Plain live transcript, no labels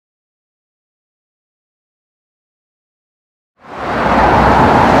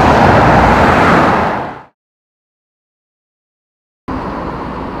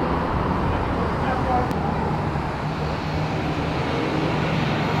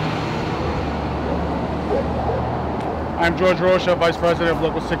I'm George Rocha, Vice President of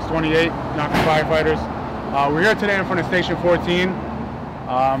Local 628, Yonkers Firefighters. We're here today in front of Station 14,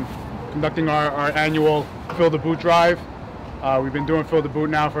 conducting our annual Fill the Boot drive. We've been doing Fill the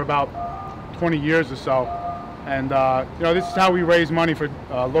Boot now for about 20 years or so. And this is how we raise money for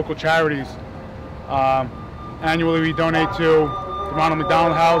local charities. Annually we donate to the Ronald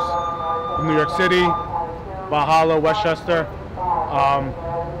McDonald House of New York City, Valhalla, Westchester.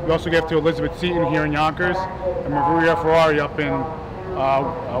 We also give to Elizabeth Seton here in Yonkers and Maria Ferrari up in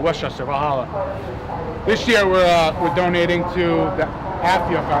Westchester, Valhalla. This year we're donating to the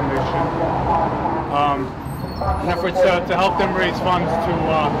Afya Foundation, in efforts to help them raise funds to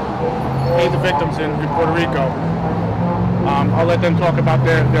pay the victims in Puerto Rico. I'll let them talk about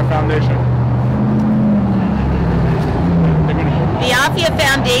their foundation. The Afya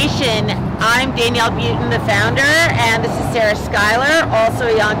Foundation, I'm Danielle Butin, the founder, and this is Sarah Schuyler, also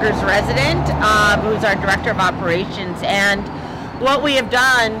a Yonkers resident, who's our Director of Operations. And what we have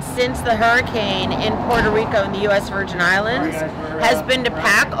done since the hurricane in Puerto Rico and the U.S. Virgin Islands has been to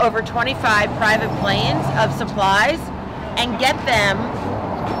pack over 25 private planes of supplies and get them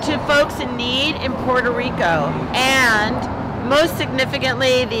to folks in need in Puerto Rico. And most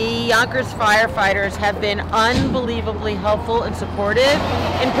significantly, the Yonkers firefighters have been unbelievably helpful and supportive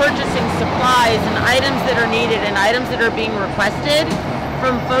in purchasing supplies and items that are needed and items that are being requested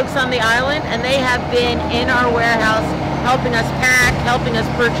from folks on the island, and they have been in our warehouse helping us pack, helping us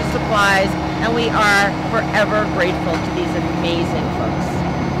purchase supplies, and we are forever grateful to these amazing folks.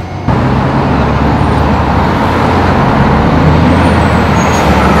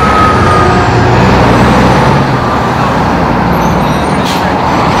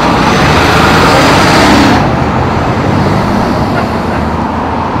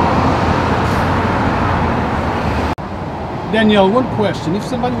 Danielle, one question. If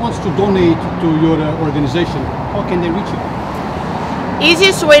somebody wants to donate to your organization, how can they reach you?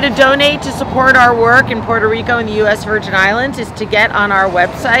 Easiest way to donate to support our work in Puerto Rico and the U.S. Virgin Islands is to get on our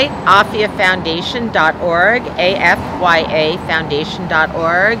website, afyafoundation.org, A-F-Y-A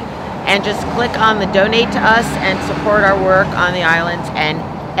foundation.org, and just click on the donate to us and support our work on the islands, and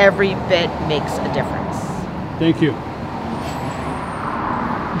every bit makes a difference. Thank you.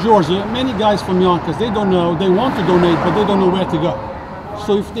 George, many guys from Yonkers, they don't know, they want to donate, but they don't know where to go.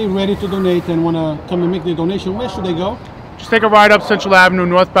 So if they're ready to donate and want to come and make their donation, where should they go? Just take a ride up Central Avenue,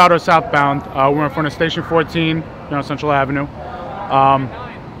 northbound or southbound. We're in front of Station 14 on Central Avenue.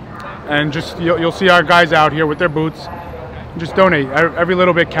 And just you'll see our guys out here with their boots. Just donate. Every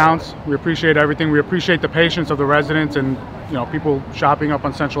little bit counts. We appreciate everything. We appreciate the patience of the residents and people shopping up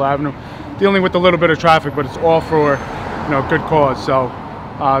on Central Avenue, dealing with a little bit of traffic, but it's all for good cause. So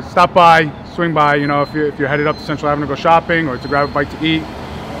stop by, swing by. If you're headed up to Central Avenue to go shopping or to grab a bite to eat,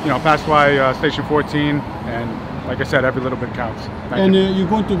 pass by Station 14, and like I said, every little bit counts. And you're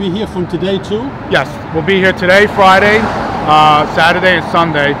going to be here from today too? Yes, we'll be here today, Friday, Saturday, and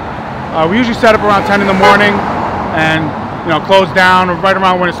Sunday. We usually set up around 10 in the morning and close down right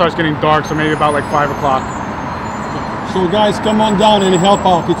around when it starts getting dark, so maybe about like 5 o'clock. So guys, come on down and help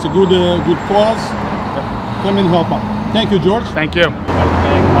out. It's a good cause. Come and help out. Thank you, George. Thank you.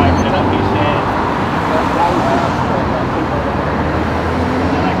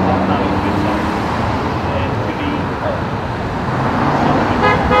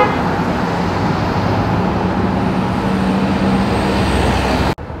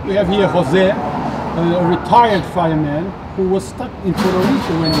 We have here Jose, a retired fireman who was stuck in Puerto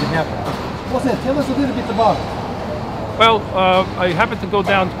Rico when it happened. Jose, tell us a little bit about it. Well, I happened to go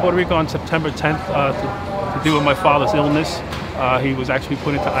down to Puerto Rico on September 10th to deal with my father's illness. He was actually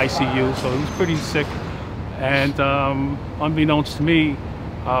put into ICU, so he was pretty sick. And unbeknownst to me,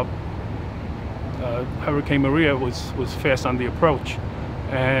 Hurricane Maria was fast on the approach.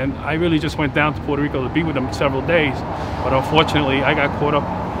 And I really just went down to Puerto Rico to be with him several days. But unfortunately, I got caught up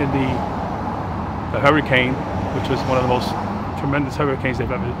in the hurricane, which was one of the most tremendous hurricanes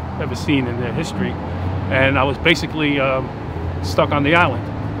they've ever seen in their history. And I was basically stuck on the island.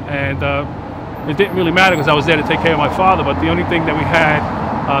 And it didn't really matter because I was there to take care of my father, but the only thing that we had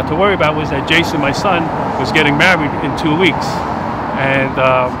to worry about was that Jason, my son, was getting married in 2 weeks. And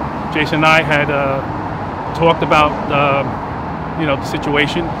Jason and I had talked about the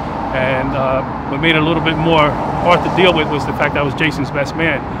situation, and what made it a little bit more hard to deal with was the fact that I was Jason's best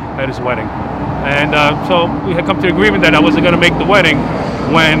man at his wedding. And so we had come to an agreement that I wasn't going to make the wedding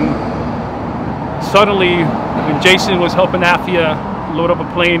when suddenly, when Jason was helping Afya load up a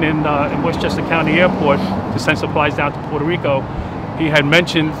plane in Westchester County Airport to send supplies down to Puerto Rico, he had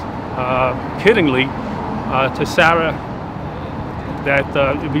mentioned kiddingly to Sarah that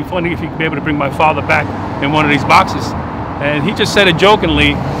it'd be funny if he could be able to bring my father back in one of these boxes. And he just said it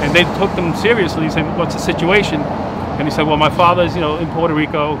jokingly, and they took them seriously. He said, "What's the situation?" And he said, "Well, my father's, in Puerto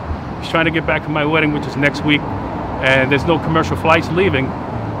Rico. He's trying to get back from my wedding, which is next week, and there's no commercial flights leaving.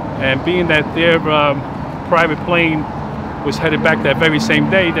 And being that their private plane was headed back that very same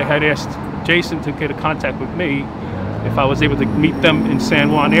day, they had asked Jason to get a contact with me if I was able to meet them in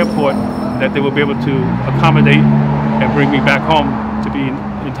San Juan Airport, that they would be able to accommodate and bring me back home to be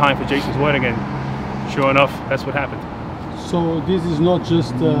in time for Jason's wedding." And sure enough, that's what happened. So this is not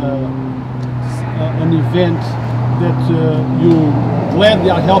just an event that you gladly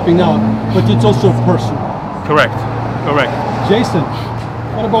are helping out, but it's also personal. Correct. Jason,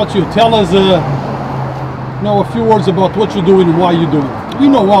 what about you? Tell us a few words about what you're doing and why you're doing it. We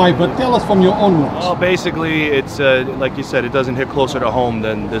know why, but tell us from your own words. Well, basically, it's like you said, it doesn't hit closer to home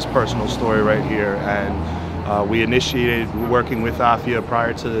than this personal story right here. And we initiated working with Afya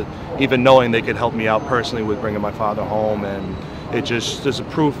prior to even knowing they could help me out personally with bringing my father home. And it just is a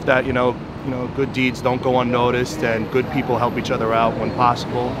proof that good deeds don't go unnoticed, and good people help each other out when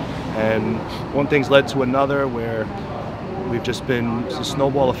possible. And one thing's led to another, where we've just been, it's a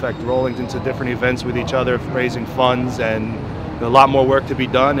snowball effect, rolling into different events with each other, raising funds, and a lot more work to be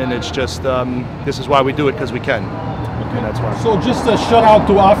done. And it's just, this is why we do it, because we can. Okay. And that's why. So just a shout out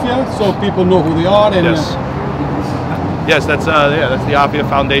to Afya, so people know who they are. And yes, that's the Afya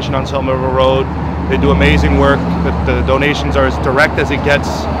Foundation on Selma River Road. They do amazing work. The donations are as direct as it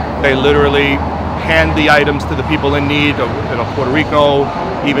gets. They literally hand the items to the people in need. Puerto Rico,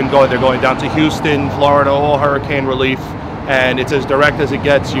 they're going down to Houston, Florida, all hurricane relief. And it's as direct as it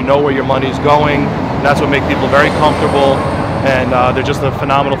gets. You know where your money's going. That's what makes people very comfortable, and they're just a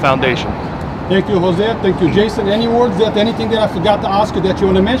phenomenal foundation. Thank you, Jose. Thank you, Jason. Any words, anything that I forgot to ask you that you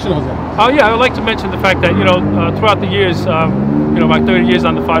want to mention, Jose? Oh yeah, I would like to mention the fact that throughout the years, my 30 years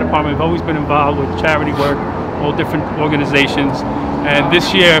on the fire department, I've always been involved with charity work, all different organizations. And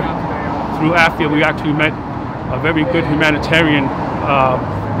this year, through Afya, we actually met a very good humanitarian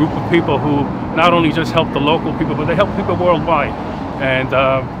group of people who not only just help the local people, but they help people worldwide. And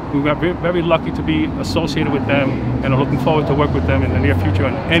we got very lucky to be associated with them, and are looking forward to work with them in the near future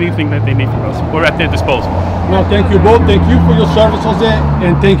on anything that they need from us. We're at their disposal. Well, thank you both. Thank you for your service, Jose,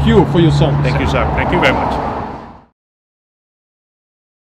 and thank you for your service. Thank you, sir. Thank you very much.